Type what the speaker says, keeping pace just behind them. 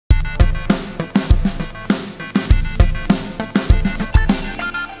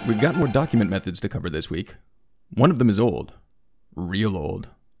we've got more document methods to cover this week. One of them is old. Real old.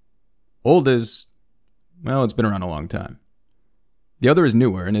 Old as, well, it's been around a long time. The other is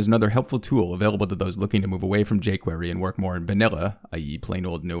newer and is another helpful tool available to those looking to move away from jQuery and work more in vanilla, i.e. plain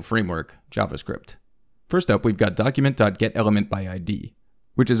old no framework, JavaScript. First up, we've got document.getElementById,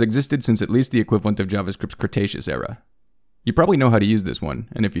 which has existed since at least the equivalent of JavaScript's Cretaceous era. You probably know how to use this one,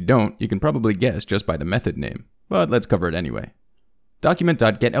 and if you don't, you can probably guess just by the method name, but let's cover it anyway.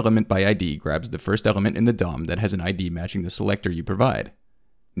 Document.getElementById grabs the first element in the DOM that has an ID matching the selector you provide.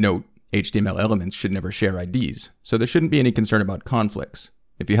 Note, HTML elements should never share IDs, so there shouldn't be any concern about conflicts.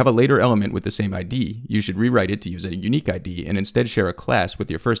 If you have a later element with the same ID, you should rewrite it to use a unique ID and instead share a class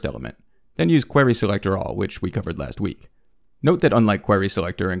with your first element. Then use querySelectorAll, which we covered last week. Note that unlike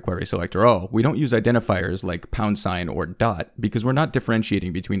querySelector and querySelectorAll, we don't use identifiers like # or dot because we're not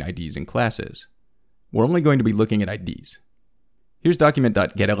differentiating between IDs and classes. We're only going to be looking at IDs. Here's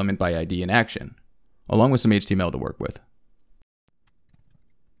document.getElementById in action, along with some HTML to work with.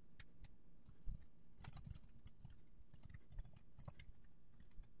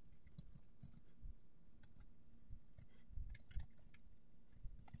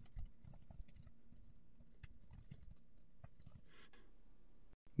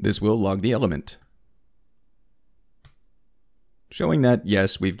 This will log the element, showing that,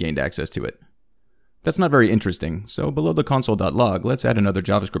 yes, we've gained access to it. That's not very interesting, so below the console.log, let's add another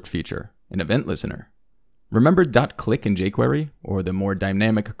JavaScript feature, an event listener. Remember .click in jQuery, or the more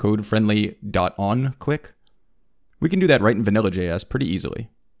dynamic code-friendly .onClick? We can do that right in Vanilla.js pretty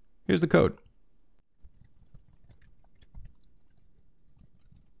easily. Here's the code.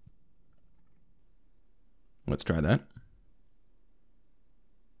 Let's try that.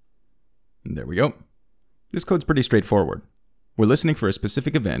 And there we go. This code's pretty straightforward. We're listening for a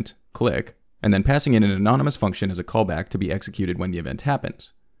specific event, click, and then passing in an anonymous function as a callback to be executed when the event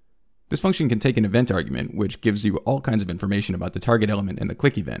happens. This function can take an event argument, which gives you all kinds of information about the target element in the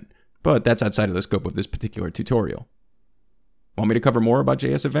click event, but that's outside of the scope of this particular tutorial. Want me to cover more about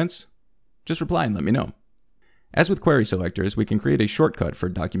JS events? Just reply and let me know. As with query selectors, we can create a shortcut for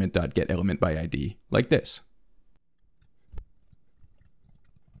document.getElementById, like this.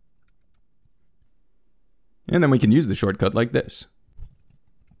 And then we can use the shortcut like this.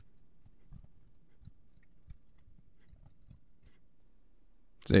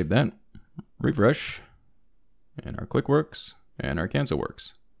 Save that, refresh, and our click works, and our cancel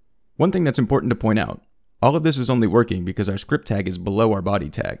works. One thing that's important to point out, all of this is only working because our script tag is below our body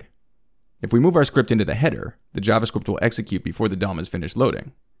tag. If we move our script into the header, the JavaScript will execute before the DOM is finished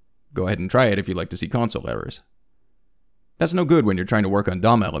loading. Go ahead and try it if you'd like to see console errors. That's no good when you're trying to work on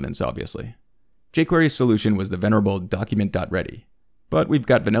DOM elements, obviously. jQuery's solution was the venerable document.ready, but we've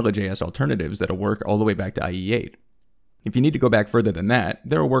got Vanilla.js alternatives that'll work all the way back to IE8. If you need to go back further than that,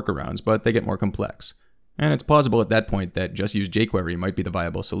 there are workarounds, but they get more complex. And it's plausible at that point that just use jQuery might be the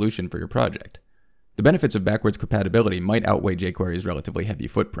viable solution for your project. The benefits of backwards compatibility might outweigh jQuery's relatively heavy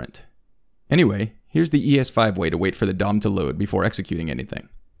footprint. Anyway, here's the ES5 way to wait for the DOM to load before executing anything.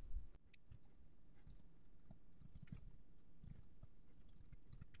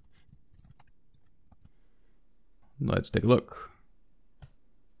 Let's take a look.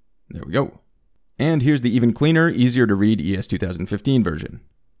 There we go. And here's the even cleaner, easier to read ES 2015 version.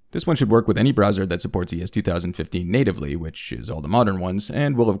 This one should work with any browser that supports ES 2015 natively, which is all the modern ones,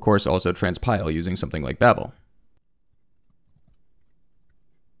 and will of course also transpile using something like Babel.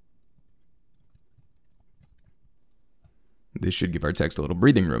 This should give our text a little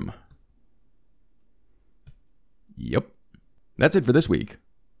breathing room. Yep. That's it for this week.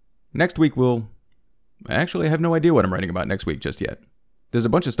 Next week Actually, I have no idea what I'm writing about next week just yet. There's a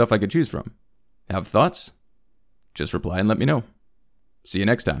bunch of stuff I could choose from. Have thoughts? Just reply and let me know. See you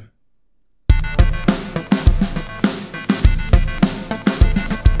next time.